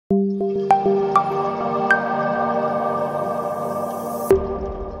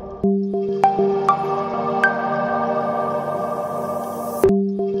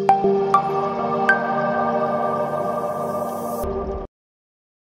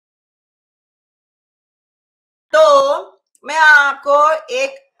मैं आपको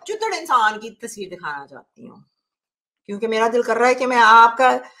एक चुतड़ इंसान की तस्वीर दिखाना चाहती हूँ, क्योंकि मेरा दिल कर रहा है कि मैं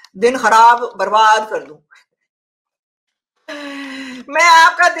आपका दिन खराब बर्बाद कर दूं। मैं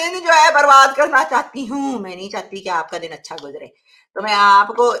आपका दिन जो है बर्बाद करना चाहती हूँ, मैं नहीं चाहती कि आपका दिन अच्छा गुजरे। तो मैं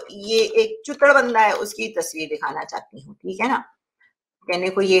आपको ये एक चुतड़ बंदा है उसकी तस्वीर दिखाना चाहती हूँ, ठीक है ना। कहने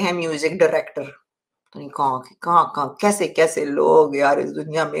को ये है म्यूजिक डायरेक्टर, तो नहीं कहाँ कैसे कैसे लोग यार इस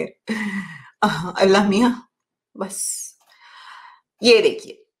दुनिया में। अल्लाह मियाँ, बस ये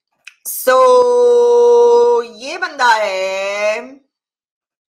देखिए। ये बंदा है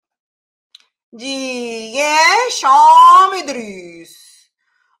जी, ये है शाम इदरीस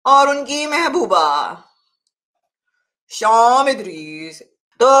और उनकी महबूबा शाम इदरीस।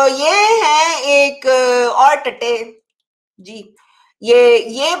 तो ये है एक और टट्टे जी,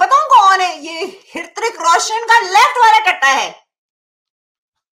 ये बताऊं कौन है? ये ऋतिक रोशन का लेफ्ट वाला टट्टा है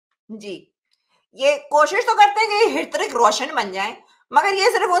जी। ये कोशिश तो करते हैं कि ऋतिक रोशन बन जाए, मगर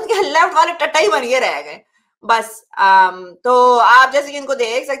ये सिर्फ उनके लेफ्ट वाले टट्टा ही बन के रह गए बस। तो आप जैसे कि इनको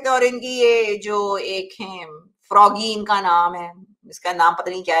देख सकते हैं, और इनकी ये जो एक है फ्रॉगी इनका नाम है, इसका नाम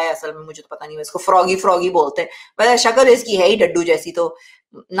पता नहीं क्या है असल में, मुझे तो पता नहीं, इसको फ्रॉगी फ्रॉगी बोलते हैं। वैसे शक्ल इसकी है ही डड्डू जैसी, तो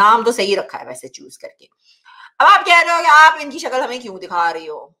नाम तो सही रखा है वैसे चूज करके। अब आप कह रहे हो कि आप इनकी शक्ल हमें क्यों दिखा रही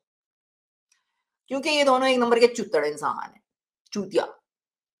हो? क्योंकि ये दोनों एक नंबर के चुत्तड़ इंसान है, चूतिया,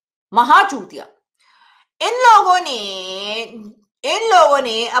 महाचूतिया। इन लोगों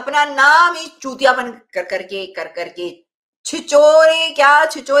ने अपना नाम ही चूतियापन कर करके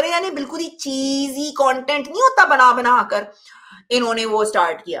छिचोरे यानी बिल्कुल ही चीजी कंटेंट नहीं होता बना बना कर इन्होंने वो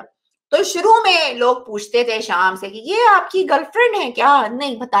स्टार्ट किया। तो शुरू में लोग पूछते थे शाम से कि ये आपकी गर्लफ्रेंड है क्या?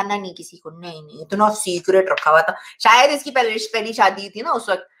 नहीं, बताना नहीं किसी को, नहीं, इतना सीक्रेट रखा हुआ था। शायद इसकी पहली शादी थी ना उस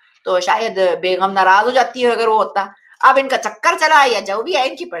वक्त, तो शायद बेगम नाराज हो जाती है अगर वो होता। अब इनका चक्कर चला या जो भी है,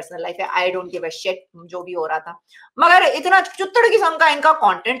 इनकी पर्सनल लाइफ है, I don't give a shit जो भी हो रहा था। मगर इतना चुत्तड़ किस्म का इनका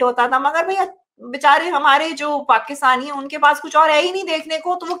कंटेंट होता था। मगर भैया बेचारे हमारे जो पाकिस्तानी है उनके पास कुछ और है ही नहीं देखने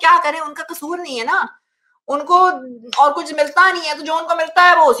को, तो वो क्या करें? उनका कसूर नहीं है ना, उनको और कुछ मिलता नहीं है, तो जो उनको मिलता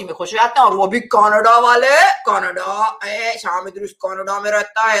है वो उसी में खुश हो जाते हैं। और वो भी कनाडा वाले, कनाडा, शाम इदरीस कनाडा में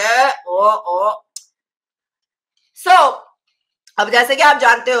रहता है। अब जैसे कि आप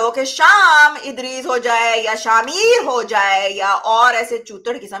जानते हो कि शाम इदरीस हो जाए या शामीर हो जाए या और ऐसे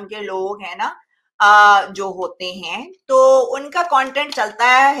चूतड़ किस्म के लोग हैं ना जो होते हैं, तो उनका कंटेंट चलता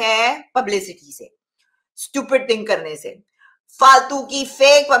है पब्लिसिटी से, स्टूपिड थिंग करने से, फालतू की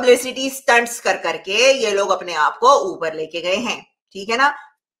फेक पब्लिसिटी स्टंट्स कर करके ये लोग अपने आप को ऊपर लेके गए हैं, ठीक है ना।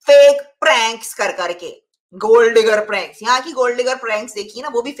 फेक प्रैंक्स कर करके, गोल्ड डिगर प्रैंक्स, यहाँ की गोल्ड डिगर प्रैंक्स देखिए ना,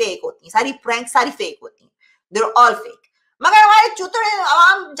 वो भी फेक होती हैं, सारी प्रैंक्स सारी फेक होती हैं, देयर ऑल फेक। मगर हमारे चुतड़े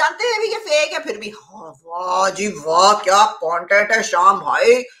आवाम जानते हैं भी कि फेक है, फिर भी हाँ वाह जी वाह क्या कंटेंट है शाम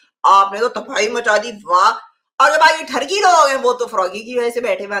भाई, आपने तो तबाही मचा दी, वाह। और जो भाई ठरकी लोग हैं वो तो फ्रॉगी की वजह से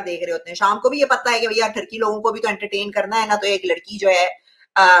बैठे हुए देख रहे होते हैं। शाम को भी ये पता है कि भैया ठरकी लोगों को भी तो एंटरटेन करना है ना, तो एक लड़की जो है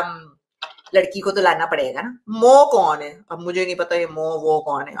लड़की को तो लाना पड़ेगा ना। मो कौन है? अब मुझे नहीं पता ये वो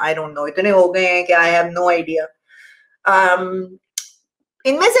कौन है, आई डोंट नो, इतने हो गए हैं कि आई हैव नो आइडिया।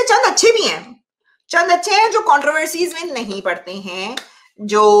 इनमें से चंद अच्छे भी हैं, चंद अच्छे हैं जो कंट्रोवर्सीज में नहीं पड़ते हैं,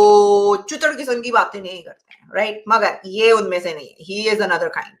 जो चुतड़ किस्म की बातें नहीं करते हैं, राइट। मगर ये उनमें से नहीं है, ही इज अनदर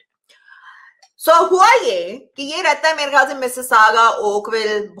काइंड। हुआ ये कि ये रहता है मेरे ख्याल से मिसिसागा,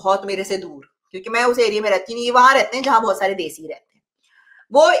 ओकविल, बहुत मेरे से दूर, क्योंकि मैं उस एरिया में रहती नहीं, वहां रहते हैं जहां बहुत सारे देसी रहते हैं।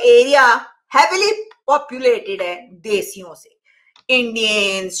 वो एरिया हैविली पॉपुलेटेड है देसियों से,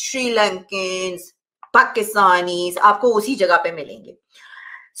 इंडियंस, श्रीलंकन्स, पाकिस्तानीज आपको उसी जगह पे मिलेंगे।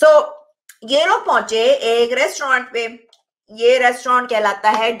 ये लोग पहुंचे एक रेस्टोरेंट पे, ये रेस्टोरेंट कहलाता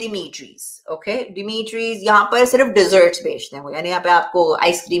है डिमिट्रीज। ओके, डिमिट्रीज यहाँ पर सिर्फ डिजर्ट्स बेचते हैं, यानी यहाँ पे आपको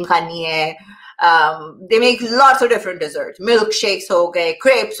आइसक्रीम खानी है, they make lots of different desserts, milk shakes हो गए,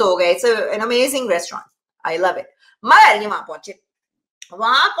 क्रेप्स हो गए, it's an amazing restaurant, I love it. मगर ये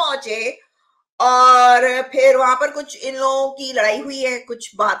वहां पहुंचे और फिर वहां पर कुछ इन लोगों की लड़ाई हुई है,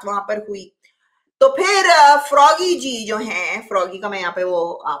 कुछ बात वहां पर हुई। तो फिर फ्रॉगी जी जो हैं, फ्रॉगी का मैं यहाँ पे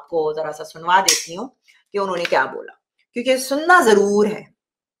वो आपको जरा सा सुनवा देती हूँ कि उन्होंने क्या बोला, क्योंकि सुनना जरूर है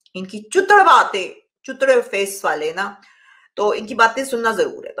इनकी चुतड़ बातें, चुतड़ फेस वाले ना, तो इनकी बातें सुनना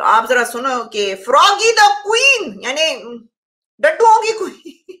जरूर है। तो आप जरा सुनो कि फ्रॉगी द क्वीन, यानी डड्डुओं की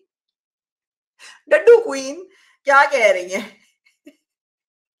क्वीन, डड्डू क्वीन क्या कह रही है।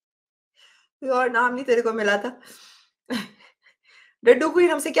 और नाम नहीं तेरे को मिला था। डड्डू क्वीन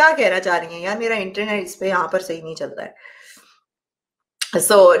हमसे क्या कहना चाह रही है यार, मेरा इंटरनेट इस पे यहाँ पर सही नहीं चलता है।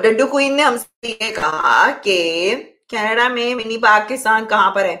 डड्डू क्वीन ने हमसे ये कहा कि कनाडा में मिनी पाकिस्तान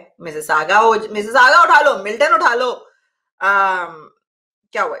कहाँ पर है? मिसिसागा उठा लो, मिल्टन उठा लो।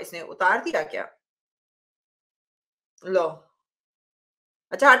 क्या हुआ, इसने उतार दिया क्या? लो,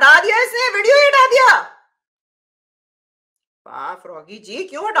 अच्छा हटा दिया इसने, वीडियो ही हटा दिया। वाह फ्रॉगी जी,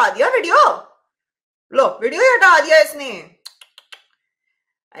 क्यों हटा दिया वीडियो? लो, वीडियो ही हटा दिया इसने।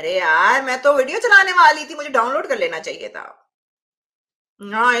 अरे यार, मैं तो वीडियो चलाने वाली थी, मुझे डाउनलोड कर लेना चाहिए था।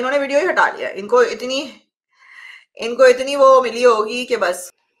 हाँ, इन्होंने वीडियो ही हटा लिया। इनको इतनी वो मिली होगी कि बस।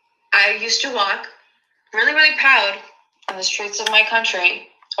 I used to walk really, really proud on the streets of my country,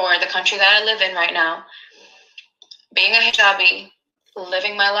 or the country that I live in right now, being a hijabi,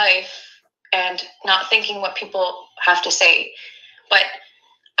 living my life, and not thinking what people have to say. But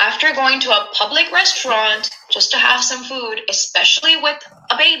after going to a public restaurant just to have some food, especially with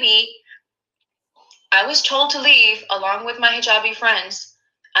a baby, I was told to leave along with my hijabi friends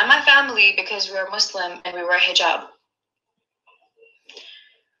and my family because we were Muslim and we wear hijab.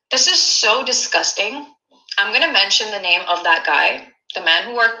 This is so disgusting. I'm going to mention the name of that guy, the man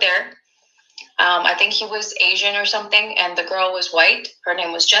who worked there. I think he was Asian or something, and the girl was white. Her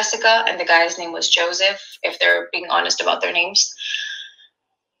name was Jessica, and the guy's name was Joseph, if they're being honest about their names.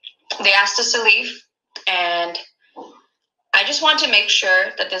 They asked us to leave, and I just want to make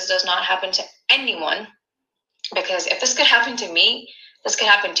sure that this does not happen to anyone, because if this could happen to me, this could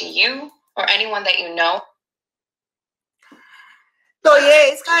happen to you or anyone that you know. तो ये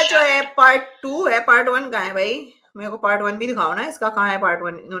इसका जो है part 2 है, part 1 कहाँ है भाई? मेरे को पार्ट 1 भी दिखाओ ना इसका, कहाँ है पार्ट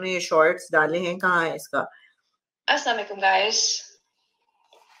 1? इन्होंने ये शॉर्ट्स डाले हैं, कहाँ है इसका? Assalamu alaikum guys.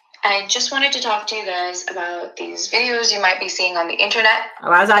 I just wanted to talk to you guys about these videos you might be seeing on the internet.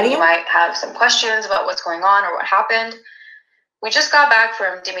 आवाज आ रही है? You might have some questions about what's going on or what happened. We just got back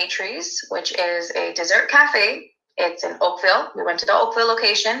from Dimitri's, which is a dessert cafe. It's in Oakville. We went to the Oakville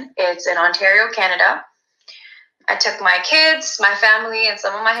location. It's in Ontario, Canada. I took my kids, my family, and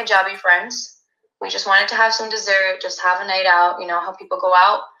some of my hijabi friends. We just wanted to have some dessert, just have a night out, you know how people go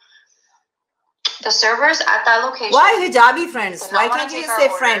out. The servers at that location... Why hijabi friends? Why can't you just say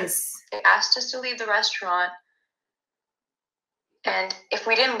friends? They asked us to leave the restaurant. And if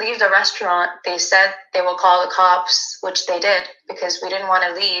we didn't leave the restaurant, they said they will call the cops, which they did, because we didn't want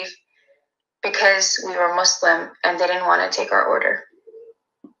to leave because we were Muslim and they didn't want to take our order.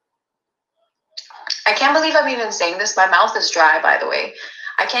 I can't believe I'm even saying this. My mouth is dry, by the way.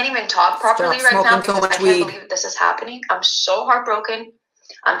 I can't even talk properly right now because I can't believe this is happening. I'm so heartbroken.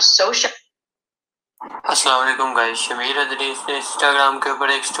 I'm so shocked. अस्सलाम वालेकुम guys, Shamir ادریس ने Instagram के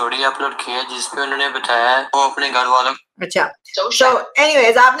ऊपर एक story upload की है जिसपे उन्होंने बताया है वो अपने घर वालों। अच्छा, so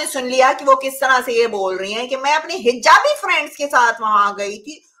anyways, आपने सुन लिया कि वो किस तरह से ये बोल रही हैं कि मैं अपने हिजाबी फ्रेंड्स के साथ वहां गई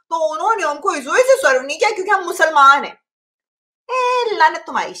थी तो उन्होंने हमको इज्जत से सर्व नहीं किया क्योंकि हम मुसलमान हैं। लानत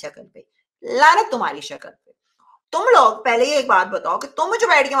तुम्हारी शक्ल पे, लानत तुम्हारी शक्ल पे। तुम लोग पहले ये एक बात बताओ कि तुम जो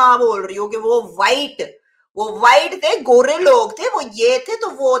बैठ के वहां बोल रही हो कि वो वाइट थे, गोरे लोग थे, वो ये थे तो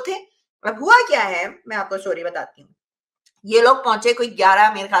वो थे। अब हुआ क्या है, मैं आपको स्टोरी बताती हूँ। ये लोग पहुंचे, कोई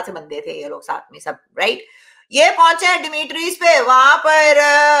 11 मेरे ख्याल से बंदे थे ये लोग साथ में सब, राइट। ये पहुंचे हैं डिमिट्रीज पे, वहां पर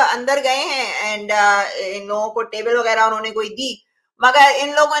अंदर गए हैं एंड इन लोगों को टेबल वगैरह उन्होंने कोई दी, मगर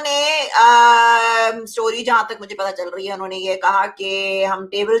इन लोगों ने स्टोरी जहां तक मुझे पता चल रही है उन्होंने ये कहा कि हम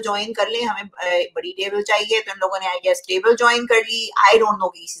टेबल ज्वाइन कर लें, हमें बड़ी टेबल चाहिए। तो इन लोगों ने आई गेस टेबल ज्वाइन कर ली। आई डोंट नो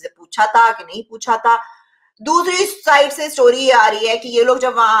कि किसी से पूछा था कि नहीं पूछा था। दूसरी साइड से स्टोरी आ रही है कि ये लोग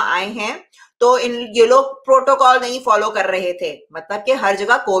जब वहां आए हैं तो ये लोग प्रोटोकॉल नहीं फॉलो कर रहे थे, मतलब कि हर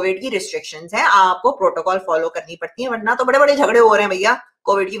जगह कोविड की रिस्ट्रिक्शंस हैं, आपको प्रोटोकॉल फॉलो करनी पड़ती है, वरना तो बड़े बड़े झगड़े हो रहे हैं भैया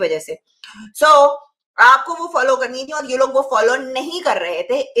कोविड की वजह से। आपको वो फॉलो करनी थी और ये लोग वो फॉलो नहीं कर रहे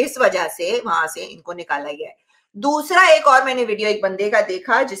थे, इस वजह से वहां से इनको निकाला गया है। दूसरा एक और मैंने वीडियो एक बंदे का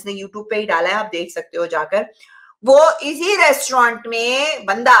देखा जिसने यूट्यूब पे ही डाला है, आप देख सकते हो जाकर। वो इसी रेस्टोरेंट में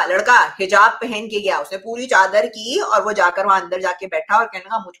बंदा लड़का हिजाब पहन के गया, उसने पूरी चादर की और वो जाकर वहां अंदर जाके बैठा और कहने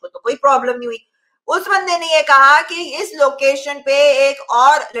लगा मुझको तो कोई प्रॉब्लम नहीं हुई। उस बंदे ने ये कहा कि इस लोकेशन पे एक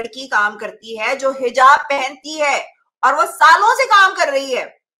और लड़की काम करती है जो हिजाब पहनती है और वो सालों से काम कर रही है,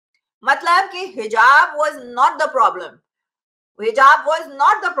 मतलब कि हिजाब was not the problem, हिजाब was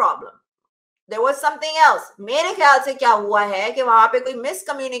not the problem, there was something else। मेरे ख्याल से क्या हुआ है कि वहां पे कोई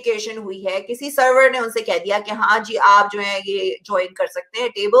मिसकम्युनिकेशन हुई है, किसी सर्वर ने उनसे कह दिया कि हाँ जी आप जो है ये ज्वाइन कर सकते हैं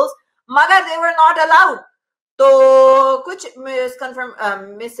टेबल्स, मगर they were not allowed। तो कुछ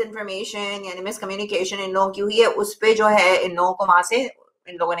मिस इन्फॉर्मेशन यानी मिसकम्युनिकेशन इन लोगों की हुई है, उस पे जो है इन लोगों को वहां से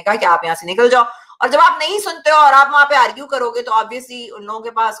इन लोगों ने कहा कि आप यहाँ से निकल जाओ। और जब आप नहीं सुनते हो और आप वहां पे आर्ग्यू करोगे तो ऑब्वियसली उन लोगों के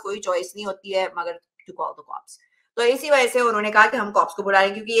पास कोई चॉइस नहीं होती है मगर टू कॉल द कॉप्स। तो इसी वजह से उन्होंने कहा कि हम कॉप्स को बुला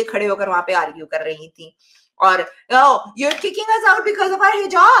लें, क्योंकि ये खड़े होकर वहां पे आर्ग्यू कर रही थी और you're kicking us out because of our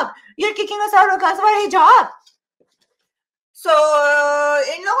hijab, you're kicking us out because of our hijab। So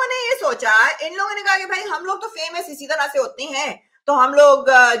इन लोगों ने ये सोचा, इन लोगों ने कहा कि भाई हम लोग तो फेमस इसी तरह से होते हैं तो हम लोग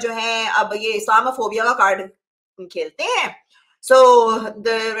जो है अब ये इस्लामोफोबिया का कार्ड खेलते हैं. So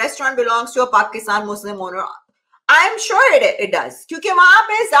the restaurant belongs to a Pakistan Muslim owner. I am sure it does, क्योंकि वहां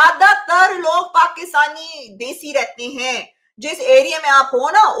पे ज्यादातर लोग पाकिस्तानी देसी रहते हैं. जिस एरिया में आप हो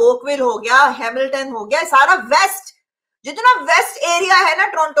ना, ओकविल हो गया, हैमिल्टन हो गया, सारा वेस्ट, जितना वेस्ट एरिया है ना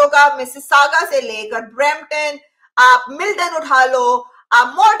टोरंटो का, मिसिसागा से लेकर ब्रैम्पटन, आप मिल्टन उठा लो,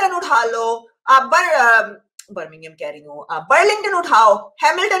 आप मॉर्टन उठा लो, आप बर्मिंघम कह रही हूँ, आप बर्लिंगटन उठाओ,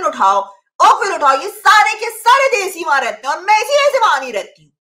 हैमिल्टन उठाओ, ओकविल उठाओ, ये सारे के सारे देसी वहां रहते हैं. और मैं इसी वजह से वहां नहीं रहती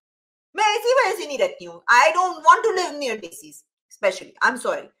हूँ, मैं इसी वजह से नहीं रहती हूँ. I don't want to live near desis specially, I am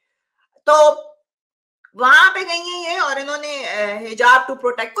sorry. तो वहां पे गई है ये, और इन्होंने हिजाब टू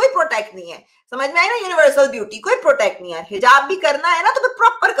प्रोटेक्ट, कोई प्रोटेक्ट नहीं है. समझ में आया ना, यूनिवर्सल ब्यूटी, कोई प्रोटेक्ट नहीं है. हिजाब भी करना है ना तो फिर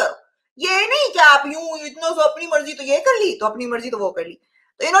प्रॉपर करो. ये नहीं कि आप यूं इतना सो अपनी मर्जी तो ये कर ली, तो अपनी मर्जी तो वो कर ली.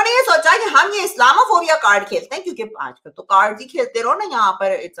 तो इन्होंने ये सोचा कि हम ये इस्लामोफोबिया कार्ड खेलते हैं, क्योंकि आजकल तो कार्ड ही खेलते रहो ना यहाँ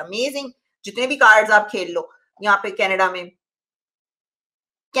पर. इट्स अमेजिंग, जितने भी कार्ड्स आप खेल लो यहाँ पे कनाडा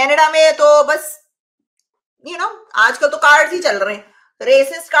में तो बस आजकल तो कार्ड्स ही चल रहे हैं.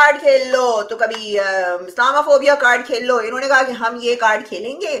 रेसिस्ट कार्ड खेल लो, तो कभी इस्लामोफोबिया कार्ड खेल लो. इन्होंने कहा कि हम ये कार्ड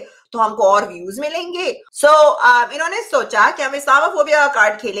खेलेंगे तो हमको और व्यूज मिलेंगे. इन्होंने सोचा कि हम इस्लामोफोबिया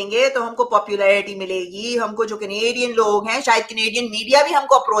कार्ड खेलेंगे तो हमको पॉपुलैरिटी मिलेगी. हमको जो कैनेडियन लोग हैं, शायद कैनेडियन मीडिया भी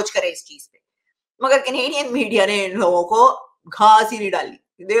हमको अप्रोच करे इस चीज पे, मगर कैनेडियन मीडिया ने इन लोगों को घास ही नहीं डाली.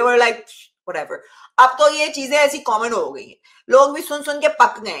 दे वर लाइक व्हाटएवर. अब तो ये चीजें ऐसी कॉमन हो गई हैं, लोग भी सुन सुन के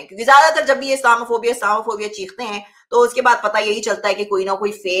पक गए हैं. क्योंकि ज्यादातर जब भी ये इस्लामोफोबिया चीखते हैं तो उसके बाद पता यही चलता है कि कोई ना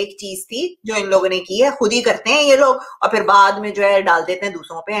कोई फेक चीज थी जो इन लोगों ने की है. खुद ही करते हैं ये लोग और फिर बाद में जो है डाल देते हैं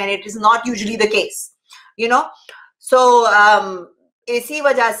दूसरों पे. And it is not usually the case, you know. सो इसी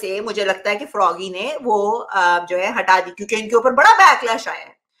वजह से मुझे लगता है कि फ्रॉगी ने वो जो है हटा दी, क्योंकि इनके ऊपर बड़ा बैकलैश आया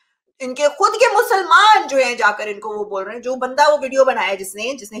है. इनके खुद के मुसलमान जो है जाकर इनको वो बोल रहे हैं. जो बंदा वो वीडियो बनाया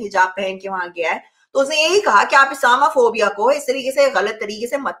जिसने हिजाब पहन के वहां गया है, तो उसने यही कहा कि आप इस्लामोफोबिया को इस तरीके से, गलत तरीके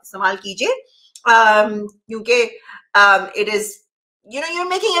से मत इस्तेमाल कीजिए, क्योंकि it is, you're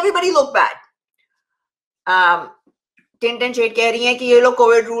making everybody look bad. Tintern shade कह रही हैं कि ये लोग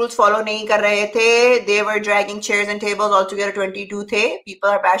कोविड रूल्स फॉलो नहीं कर रहे थे. They were dragging chairs and tables, altogether 22 थे. People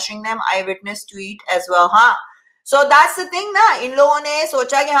are bashing them. I witnessed tweet as well. हाँ, so that's the thing ना. इन लोगों ने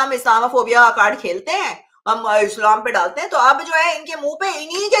सोचा कि हम इस्लामोफोबिया का कार्ड खेलते हैं, हम इस्लाम पे डालते हैं, तो अब जो है इनके मुंह पे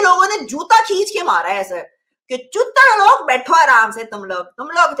इन्हीं के लोगों ने जूता खींच के मारा है सर, कि चुत्तर लोग बैठो आराम से, तुम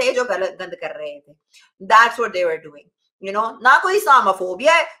लोग थे जो गलत गंद कर रहे थे. That's what they were doing. ना कोई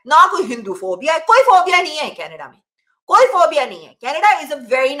इस्लामोफोबिया है, ना कोई हिंदू फोबिया है. कोई फोबिया नहीं है कनाडा में, कोई फोबिया नहीं है. Canada is a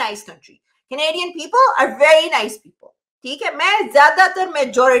very nice country. Canadian people are very nice people. ठीक है, मैं ज्यादातर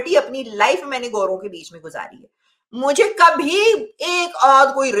मेजोरिटी अपनी लाइफ मैंने गोरों के बीच में गुजारी है. मुझे कभी एक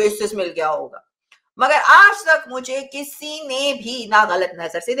आध कोई रेसिस्ट मिल गया होगा, मगर आज तक मुझे किसी ने भी ना गलत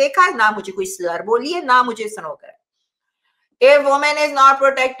नजर से देखा है, ना मुझे कोई स्लर बोली है, ना मुझे सनोकर है. If woman is not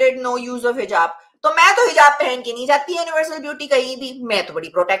protected, no use of hijab. तो मैं तो हिजाब पहन के नहीं जाती यूनिवर्सल ब्यूटी कहीं भी. मैं तो बड़ी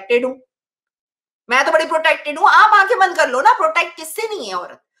प्रोटेक्टेड हूँ. आप आंखें बंद कर लो ना, प्रोटेक्ट किससे नहीं है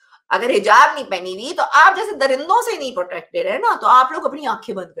औरत. अगर हिजाब नहीं पहनी हुई तो आप जैसे दरिंदों से नहीं प्रोटेक्टेड है ना, तो आप लोग अपनी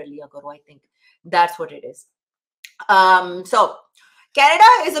आंखें बंद कर लिया करो. I think that's what it is. So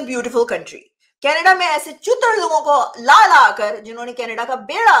Canada is a beautiful country. Canada में ऐसे चुतर लोगों को ला कर जिन्होंने कनाडा का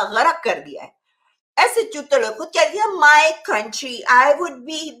बेड़ा गर्क कर दिया है. ऐसे चुतर लोग खुद कहती है my country, I would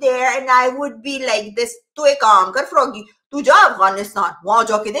be there and I would be like this. तू एक काम कर फ्रॉगी, तू जा अफगानिस्तान, वहां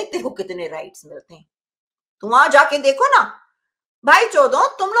जाके देख देखो कितने राइट्स मिलते हैं. तू वहां जाके देखो ना भाई चौधो,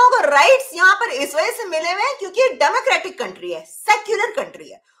 तुम लोगों को राइट्स यहाँ पर इस वजह से मिले हुए हैं क्योंकि डेमोक्रेटिक कंट्री है, सेक्युलर कंट्री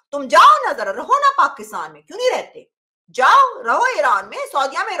है. तुम जाओ ना, जरा रहो ना पाकिस्तान में, क्यों नहीं रहते? जाओ रहो ईरान में,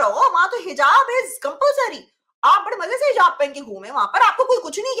 सऊदीया में रहो, वहां तो हिजाब इज कंपल्सरी. आप बड़े मजे से हिजाब पहन के घूमे वहां पर, आपको कोई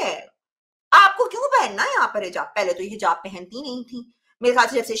कुछ नहीं कहेगा. आपको क्यों पहनना है यहाँ पर हिजाब? पहले तो हिजाब पहनती नहीं थी. मेरे ख्याल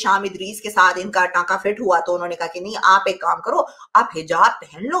से जब से शाम ادریس के साथ इनका टांका फिट हुआ तो उन्होंने कहा कि नहीं, आप एक काम करो, आप हिजाब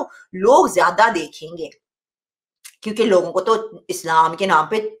पहन लो, लोग ज्यादा देखेंगे. क्योंकि लोगों को तो इस्लाम के नाम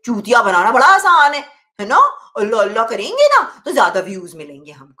पे चूतिया बनाना बड़ा आसान है ना. अल्लाह अल्लाह करेंगे ना तो ज्यादा व्यूज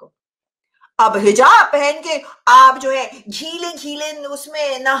मिलेंगे हमको. अब हिजाब पहन के आप जो है घीले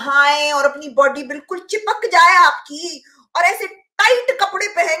उसमें नहाएं और अपनी बॉडी बिल्कुल चिपक जाए आपकी, और ऐसे टाइट कपड़े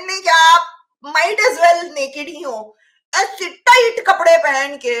पहन लें कि आप माइट एज वेल नेकेड ही हो. ऐसे टाइट कपड़े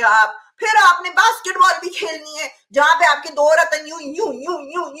पहन के आप, फिर आपने बास्केटबॉल भी खेलनी है जहां पे आपके दो रतन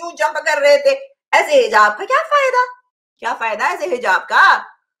यूं जंप कर रहे थे. ऐसे हिजाब का क्या फायदा ऐसे हिजाब का?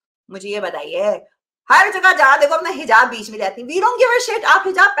 मुझे ये बताइए. हर जगह जहां देखो अपना हिजाब बीच में रहती है. We don't give a shit. आप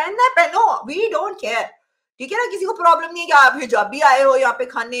हिजाब पहनना है पहनो, वी डोंट केयर. ठीक है ना, किसी को प्रॉब्लम नहीं है कि आप हिजाब भी आए हो यहाँ पे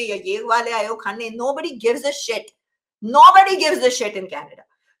खाने या ये वाले आए हो खाने. Nobody gives a shit. Nobody gives a shit in Canada.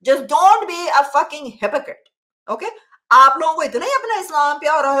 Just don't be a fucking hypocrite. Okay आप लोगों को इतना ही अपना इस्लाम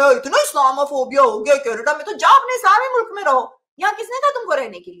प्यार है, इतना इस्लामोफोबिया हो गया कनाडा में, तो जाओ अपने इस्लामी मुल्क में रहो। यहाँ किसने कहा तुमको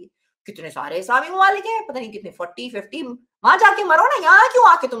रहने के लिए? कितने सारे इस्लामी ममालिक हैं, पता नहीं कितने 40-50, वहां जाके मरो ना, यहाँ क्यों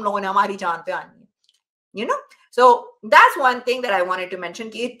आके तुम लोगों ने हमारी जान पे आनी है, you know. So that's one thing that I wanted to mention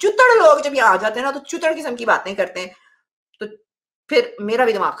कि चुतड़ लोग जब यहाँ आ जाते हैं ना तो चुतड़ किस्म की बातें करते हैं, तो फिर मेरा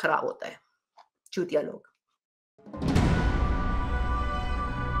भी दिमाग खराब होता है, चूतिया लोग।